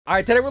All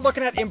right, today we're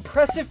looking at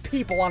impressive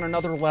people on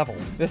another level.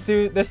 This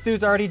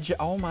dude's already.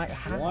 Oh my!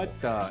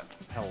 What the?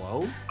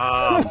 Hello?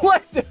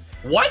 What?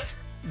 What?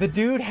 The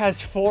dude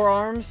has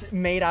forearms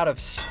made out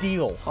of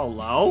steel.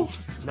 Hello?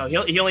 No,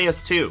 he only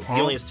has two. He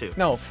only has two.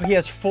 No, he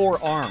has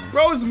 4 arms.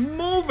 Bro's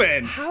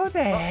moving. How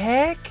the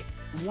heck?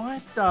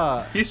 What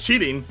the? He's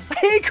cheating.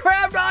 He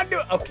grabbed onto.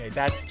 Okay,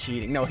 that's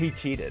cheating. No, he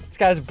cheated. This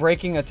guy's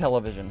breaking a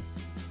television.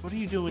 What are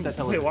you doing with that Wait,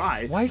 television?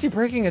 why? Why is he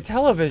breaking a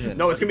television?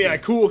 No, it's gonna be a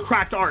cool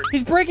cracked art.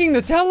 He's breaking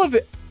the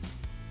television.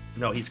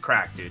 No, he's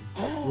cracked, dude.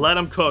 Let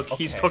him cook.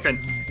 He's Okay.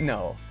 cooking.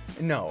 No.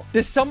 No.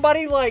 Does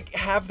somebody like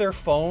have their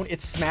phone, it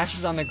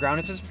smashes on the ground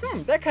and says,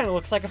 that kind of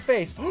looks like a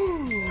face.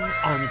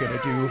 I'm gonna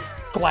do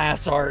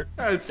glass art.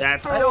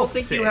 That's I don't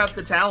think sick. you have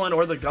the talent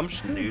or the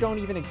gumption, You dude. don't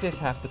even exist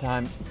half the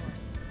time.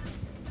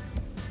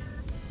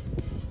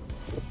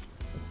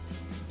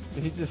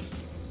 He just...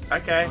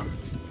 Okay.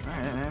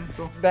 Alright, man.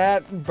 Cool.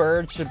 That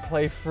bird should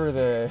play for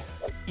the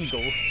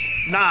Eagles.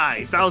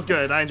 Nice. That was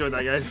good. I enjoyed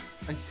that, guys.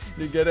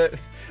 You get it?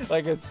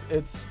 Like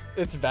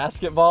it's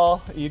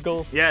basketball,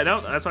 Eagles. Yeah, no,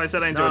 that's why I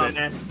said I enjoyed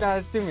it.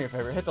 Guys, do me a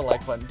favor, hit the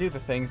like button, do the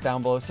things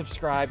down below,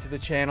 subscribe to the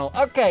channel.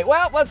 Okay,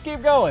 well, let's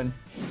keep going.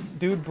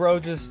 Dude, bro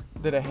just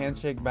did a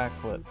handshake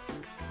backflip.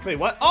 Wait,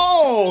 what?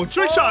 Oh,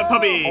 trick shot,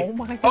 puppy. Oh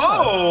my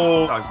god.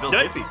 Oh! Dog's built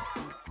Yep. iffy.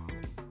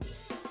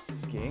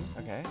 Skiing,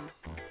 okay.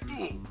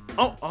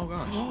 Oh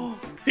gosh.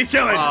 He's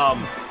chilling.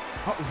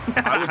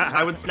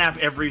 I would snap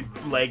every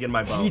leg in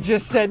my bone. He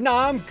just said, no,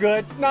 I'm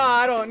good. No,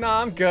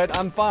 I'm good.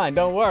 I'm fine.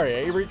 Don't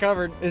worry. He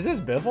recovered. Is this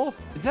Biffle?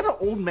 Is that an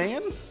old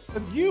man?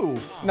 That's you.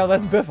 No,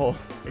 that's Biffle.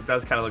 It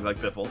does kind of look like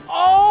Biffle.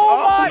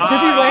 Oh my! Does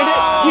he land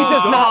it? He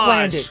does not gosh.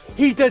 land it.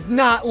 He does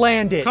not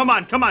land it. Come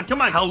on.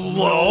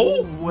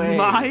 Hello? No way.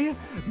 My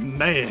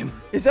man.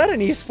 Is that an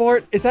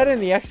esport? Is that in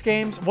the X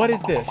Games? What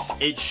is this?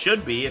 It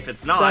should be if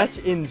it's not. That's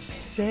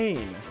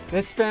insane.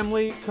 This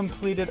family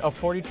completed a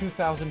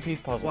 42,000 piece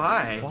puzzle.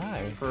 Why?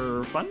 Why?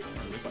 For fun?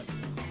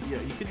 Yeah,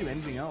 you could do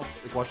anything else.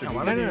 Like watch a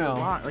Why video. would No, you no, do no.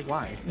 why? Like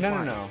why?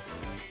 No.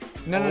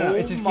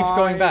 It just keeps my-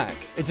 going back.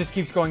 It just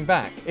keeps going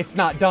back. It's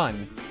not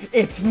done.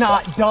 It's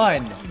not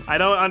done. I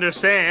don't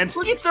understand.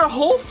 Look, it's their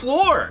whole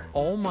floor.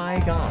 Oh my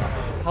god.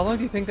 How long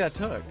do you think that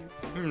took?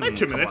 Like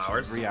 2 minutes.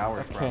 Hours. 3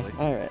 hours probably.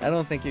 All right. I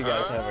don't think you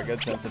guys have a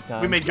good sense of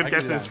time. We made good I can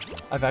do guesses.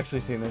 that. I've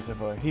actually seen this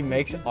before. He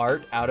makes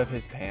art out of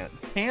his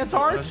pants. Pant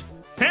art?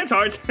 Pants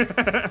art.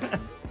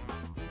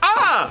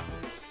 Ah!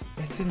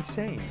 That's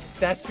insane.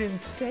 That's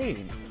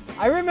insane.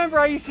 I remember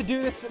I used to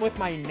do this with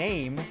my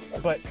name,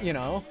 but you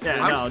know.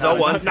 Yeah, I'm no,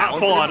 so not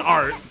full on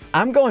art.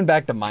 I'm going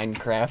back to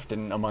Minecraft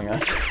and Among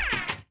Us.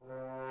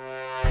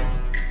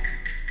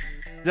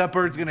 That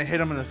bird's gonna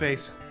hit him in the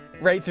face.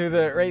 right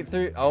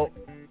through. Oh.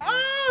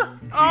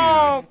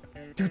 Oh.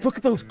 Dude, look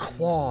at those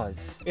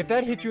claws. If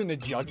that hit you in the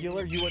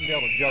jugular, you wouldn't be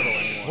able to juggle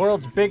anymore.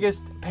 World's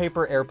biggest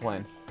paper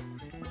airplane.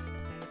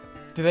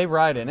 Do they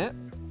ride in it?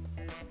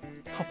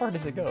 How far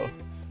does it go?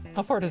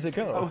 How far does it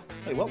go?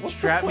 Wait, what's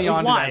Strap the me point?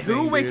 onto Why? that Who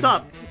thing, wakes dude.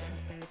 up?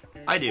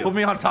 I do. Put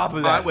me on top of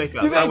I that. wake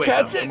up. Do I they wake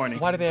catch up. it? Good morning.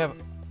 Why do they have...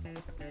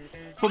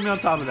 Put me on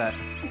top of that.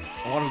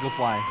 I want him to go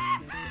fly.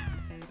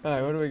 All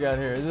right, what do we got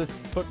here? Is this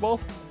football?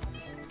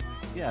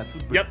 Yeah, it's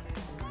Yep.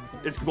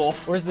 It's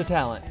golf. Where's the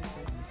talent?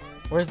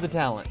 Where's the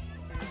talent?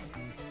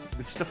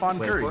 It's Stephon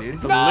Wait, Curry, what? dude.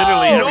 It's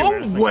literally No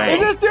everywhere. way. Is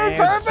this dude And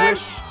perfect?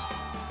 swish.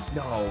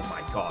 No,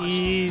 my gosh.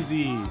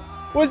 Easy.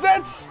 Was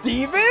that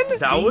Steven? That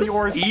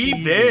Senior was Steven,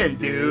 Steven,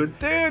 dude.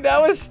 Dude,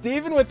 that was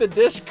Steven with the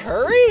dish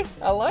curry?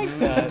 I like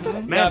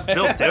that. Man's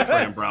built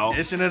different, bro.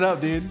 Dishing it up,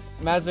 dude.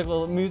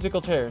 Magical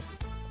musical chairs.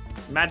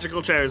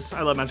 Magical chairs.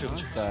 I love magical What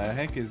chairs. the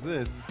heck is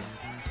this?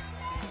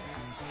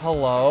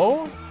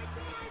 Hello?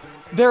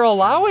 They're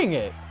allowing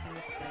it.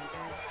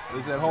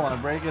 He said, hold on,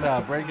 break it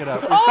up, break it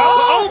up.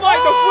 Oh my,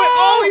 the flip.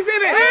 Oh, he's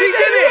in it. He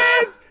did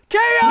it.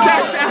 KO!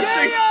 That's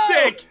actually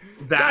KO! sick.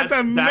 That's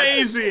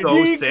amazing.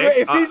 so sick.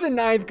 If he's in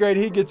 9th grade,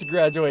 he gets to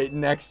graduate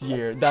next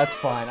year. That's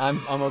fine.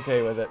 I'm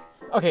okay with it.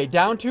 Okay,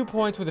 down 2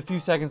 points with a few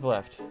seconds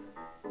left.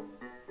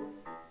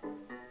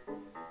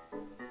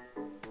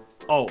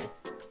 Oh.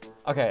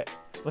 Okay,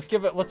 let's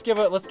give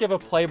a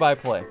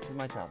play-by-play. This is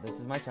my child. This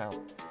is my child.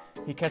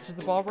 He catches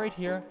the ball right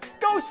here.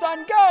 Go,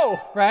 son, go!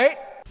 Right?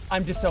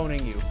 I'm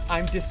disowning you.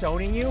 I'm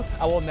disowning you.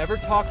 I will never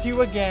talk to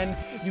you again.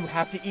 You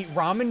have to eat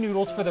ramen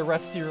noodles for the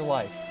rest of your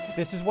life.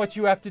 This is what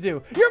you have to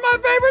do. You're my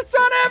favorite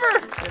son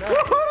ever! You know?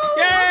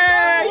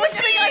 Yay! Look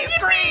at the ice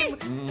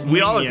cream!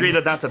 We all agree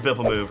that that's a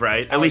Biffle move,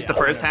 right? At least the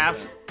first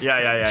half.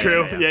 Yeah.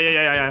 True. Yeah.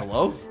 Yeah.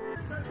 Hello?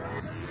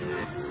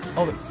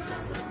 Oh,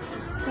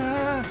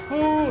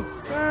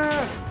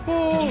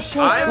 did you see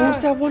how I-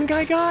 close that one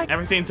guy got?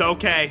 Everything's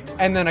okay.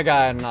 And then a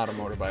guy on not a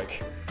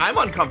motorbike. I'm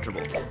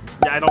uncomfortable. Yeah,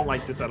 I don't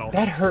like this at all.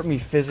 That hurt me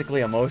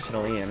physically,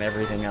 emotionally, and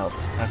everything else.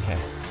 Okay.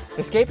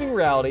 Escaping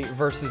reality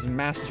versus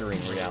mastering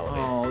reality.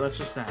 Oh, that's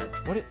just sad.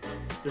 What it?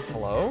 This is...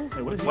 Hello?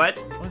 Wait, what is he? What?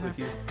 What is So that?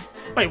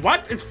 he's Wait,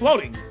 what? It's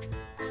floating.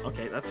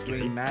 Okay, that's doing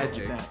scary.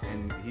 magic, Yeah.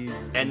 and he's...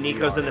 And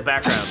Nico's in the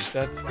background.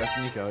 That's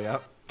Nico,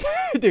 yep.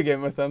 Dude, give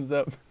him a thumbs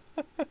up.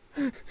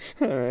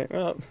 All right.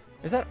 Well,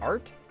 is that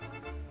art?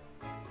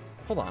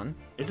 Hold on.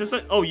 Is this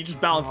like? Oh, you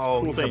just balance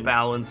Oh, cool he's a thing.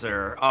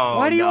 balancer. Oh,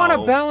 Why do you no. want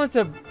to balance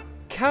a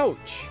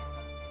couch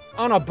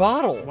on a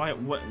bottle? Why?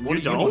 What? What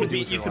You do you wanna don't? do?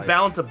 You could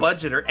balance a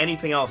budget or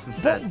anything else But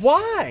instead.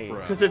 why?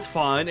 Because it's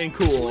fun and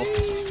cool.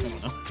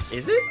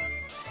 Is it?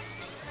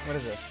 What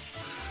is this?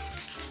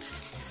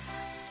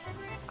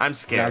 I'm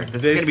scared. Now This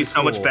is this gonna be is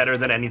so much cool. better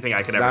than anything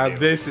I could Now ever do.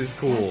 this is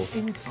cool.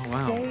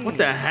 Insane. What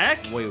the heck?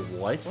 Wait,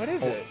 what? What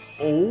is it?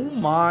 Oh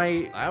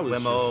my! I was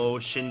Limo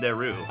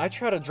Shinderu. I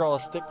try to draw a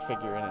stick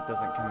figure and it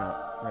doesn't come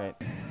out right.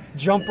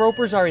 Jump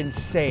ropers are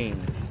insane.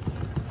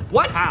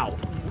 What? How?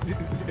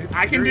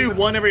 I can do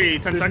one every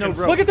 10 seconds.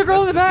 rope. Look at the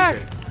girl in the back.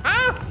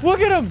 Ah! Look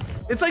at him.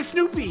 It's like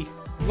Snoopy.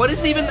 What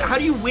is even? How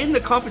do you win the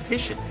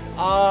competition?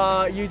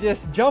 You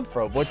just jump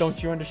rope. What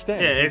don't you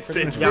understand? Yeah,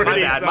 See, it's Yeah, my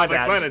pretty bad, my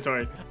bad.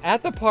 self-explanatory.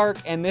 at the park,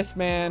 and this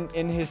man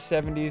in his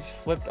 70s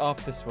flipped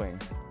off the swing.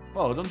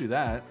 Oh, don't do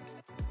that.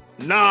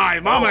 Nah,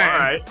 my Oh, man. all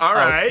right, all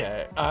right.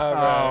 Okay, all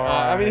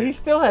right. I mean, he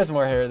still has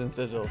more hair than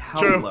Sigils.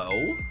 True.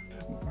 Hello.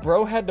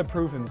 Bro had to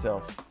prove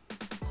himself.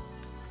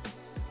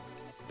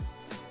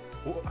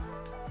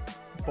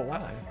 But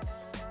why?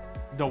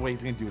 No way,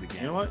 he's gonna do it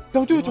again. You know what?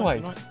 Don't do it You know what?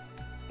 You know twice.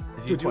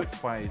 If you Do do it it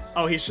twice.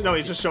 Oh, he's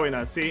just showing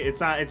us. See, it's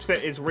not. It's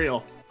fit. It's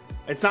real.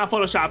 It's not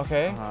photoshopped.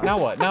 Okay. Now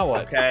what? Now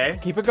what? Okay.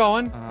 Keep it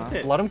going. That's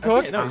it. Let him That's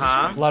cook. it. No,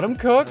 Uh-huh. Let him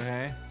cook.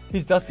 Okay.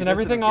 He's dusting He does it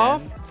everything again.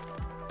 off.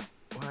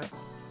 What?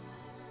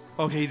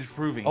 Okay, he's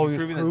proving. Oh, he's he's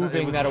proving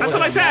proving that it That's was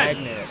what I a said.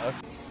 magnet. Okay.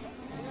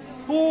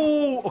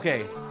 Oh,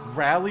 okay.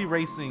 Rally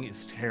racing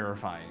is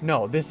terrifying.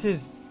 No, this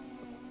is.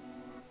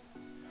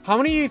 How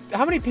many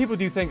people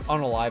do you think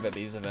unalive at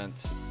these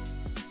events?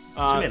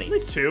 Too many. At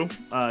least 2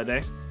 a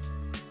day.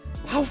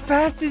 How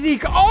fast is he?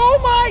 Oh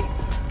my!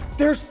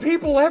 There's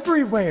people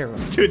everywhere.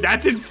 Dude,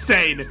 that's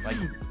insane.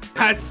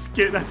 That's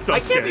so I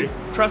can't scary. be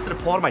trusted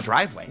to pull out of my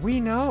driveway. We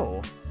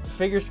know.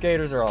 Figure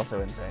skaters are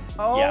also insane.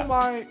 Oh Yeah.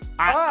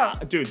 my!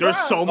 Dude, there's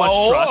so much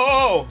trust.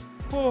 Oh,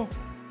 Oh.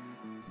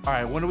 All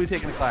right, when are we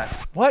taking a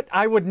class? What?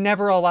 I would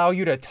never allow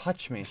you to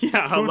touch me.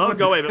 Yeah, hello,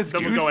 go away. Go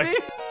Excuse away. me?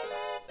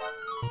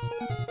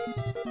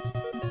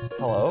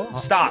 Hello?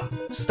 Stop.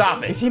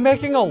 Stop Is it. he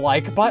making a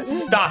like button?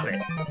 Stop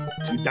it.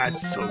 Dude,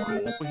 that's so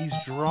cool. But he's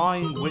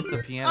drawing with the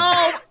piano.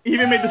 Oh, he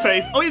even made the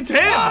face. Oh, it's him.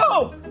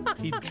 Oh!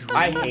 He drew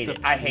I with hate the it.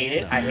 I hate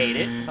it. I hate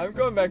it. I'm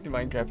going back to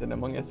Minecraft and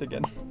Among Us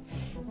again.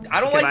 I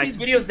don't Can like I- these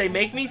videos. They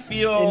make me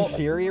feel.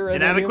 Inferior as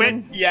a Inadequate?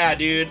 human? Yeah,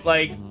 dude.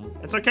 Like.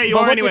 It's okay, you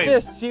But are look anyways. at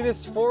this. See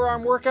this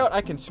forearm workout?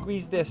 I can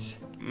squeeze this.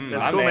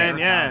 That's I'm cool, man.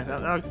 there. Yeah,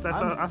 that's I'm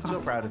so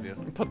awesome. proud of you.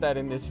 Put that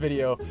in this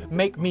video.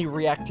 Make me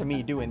react to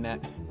me doing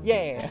that.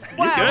 Yeah.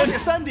 Wow, good? look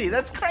at SSundee.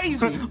 That's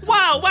crazy.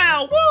 Wow,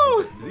 wow,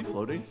 woo! Is he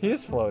floating? He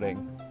is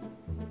floating.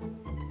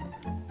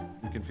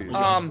 I'm confused.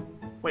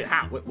 Wait,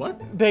 how? Wait,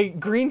 what? They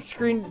green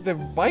screened the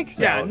bikes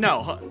Yeah, out.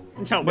 no,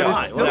 but why?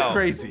 it's still No.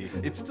 crazy.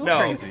 It's still No.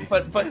 crazy.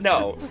 But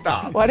no.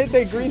 Stop. Why did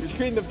they green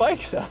screen the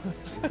bikes out?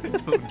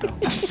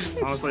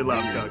 Honestly,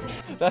 love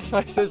Cook. That's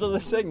my Sigil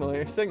is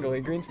signaling.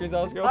 He green screens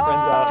all his girlfriends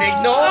out.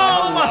 Signal.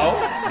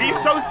 Oh,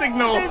 he's so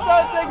signal. He's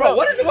so signal. Bro,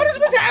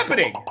 what's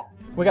happening?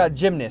 We got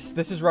gymnasts.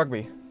 This is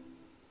rugby.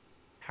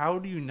 How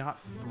do you not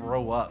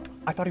throw up?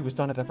 I thought he was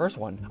done at the first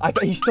one. I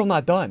thought he's still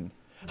not done.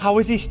 How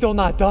is he still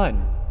not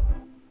done?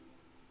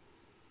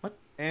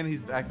 And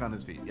he's back on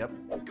his feet. Yep.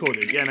 Cool,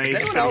 dude. Yeah, no, he's Is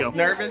just anyone gonna else go.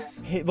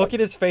 nervous? Look at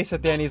his face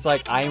at the end. He's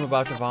like, I am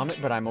about to vomit,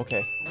 but I'm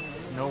okay.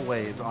 No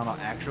way. It's on an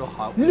actual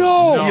hot.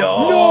 No!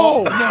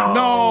 Yo! No!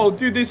 No,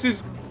 dude, this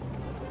is.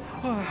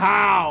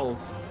 How?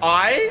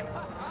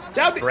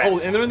 That'd be, Oh,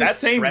 and they're in the that's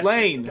same stressful.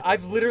 lane.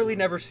 I've literally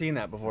never seen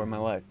that before in my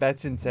life.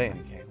 That's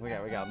insane. Okay,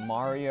 we got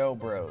Mario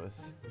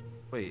Bros.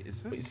 Wait,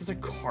 is this? Is this a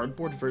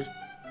cardboard version?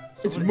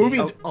 It's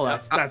moving. Oh,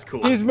 that's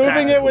cool. He's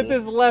moving That's it with cool.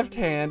 his left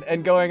hand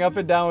and going up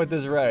and down with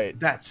his right.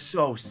 That's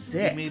so He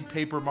sick. made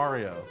Paper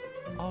Mario.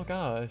 Oh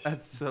gosh.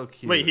 That's so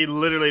cute. Wait, he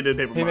literally did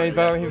Paper He Mario. made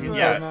Mario.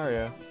 Yeah.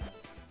 Mario.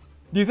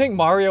 Do you think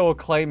Mario will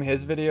claim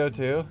his video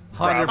too?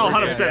 100%. Oh,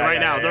 100% Yeah, right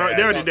now.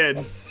 They already did.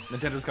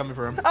 Nintendo's coming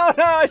for him. Oh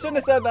no, I shouldn't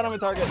have said that. I'm a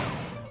target.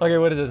 Okay,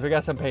 what is this? We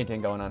got some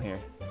painting going on here.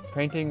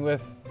 Painting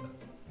with.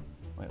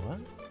 Wait, what?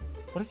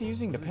 What is he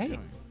using to paint?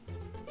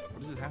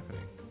 What is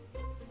happening?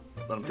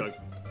 Let him cook.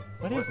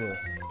 What is this?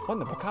 What in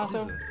the Picasso?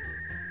 What is it?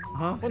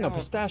 Huh? What in the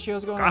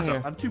pistachios going Picasso. on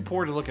here? I'm too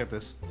poor to look at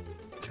this.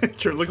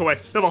 Sure, look away.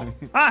 Sybil.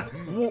 Ah!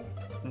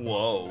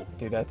 Whoa.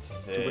 Dude, that's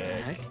sick.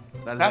 That is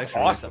That's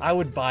actually- awesome. I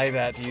would buy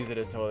that to use it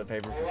as toilet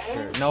paper for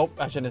sure. Nope,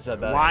 I shouldn't have said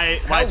that. Why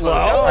Hello? toilet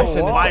I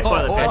shouldn't have Why said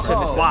toilet that. I shouldn't have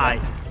paper? said Why?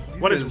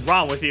 that. What is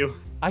wrong with you?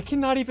 I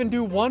cannot even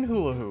do one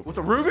hula hoop. With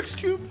a Rubik's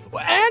Cube?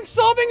 And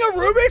solving a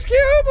Rubik's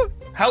Cube?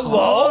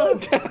 Hello?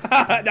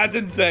 That's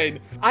insane.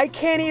 I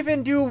can't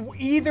even do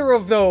either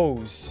of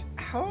those.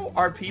 How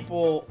are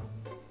people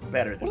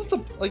better than What is the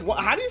like?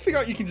 How do you figure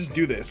out you can just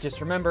do this?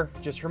 Just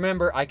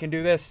remember, I can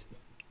do this.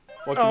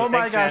 Oh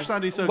my Thanks, gosh, man.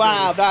 Sundee's so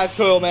Wow, good. that's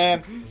cool,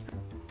 man.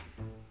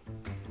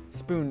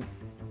 Spoon,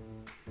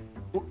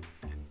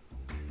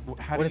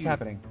 How what do is you-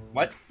 happening?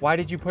 What? Why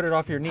did you put it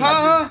off your knee?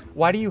 Huh?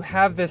 Why do you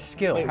have this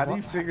skill? How do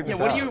you figure Yeah, this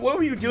out? what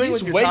were you doing You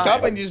with just your wake time?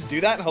 up and you just do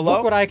that? Hello?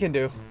 Look what I can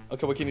do.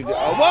 Okay, what can you do?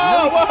 Oh,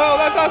 whoa,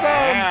 that's awesome.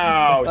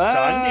 Wow,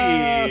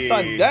 Sunday.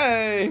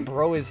 Sunday.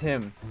 Bro is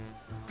him.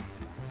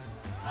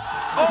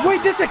 Oh.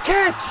 Wait, that's a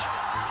catch.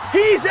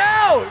 He's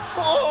out.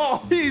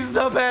 Oh, he's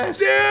the best.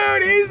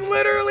 Dude, he's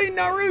literally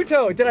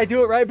Naruto. Did I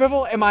do it right,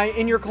 Biffle? Am I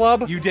in your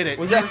club? You did it.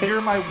 Was that-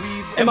 You're my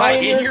weeb. Am I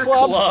in your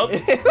club?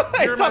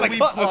 You're my weeb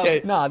club.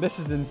 Okay. Nah, this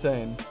is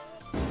insane.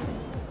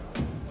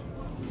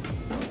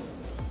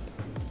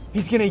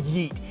 He's gonna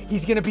yeet.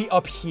 He's gonna be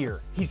up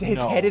here. His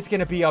head is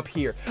gonna be up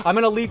here. I'm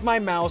gonna leave my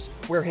mouse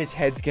where his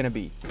head's gonna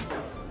be.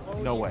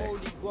 No way.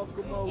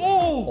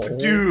 Oh,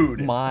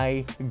 dude.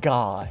 My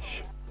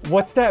gosh.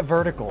 What's that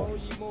vertical?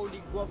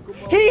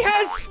 He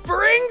has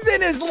springs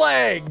in his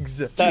legs!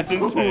 That's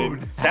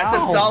insane. That's a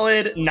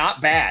solid,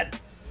 not bad.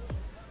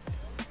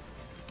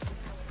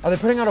 Are they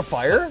putting out a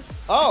fire?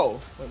 Oh.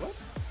 Wait,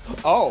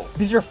 what? Oh.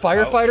 These are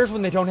firefighters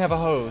when they don't have a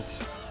hose.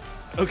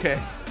 Okay.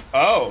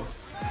 Oh.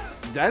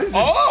 That is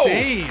Oh!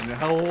 insane.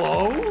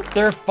 Hello?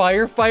 They're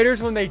firefighters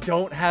when they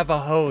don't have a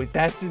hose.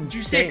 That's insane. Did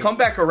you see it come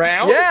back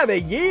around? Yeah,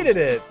 they yeeted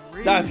it.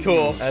 That's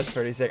cool. That's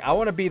pretty sick. I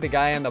want to be the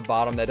guy on the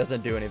bottom that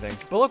doesn't do anything.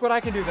 But look what I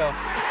can do, though.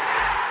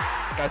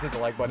 Guys, hit the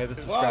like button, hit the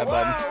subscribe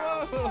button.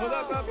 Whoa,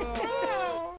 that's awesome.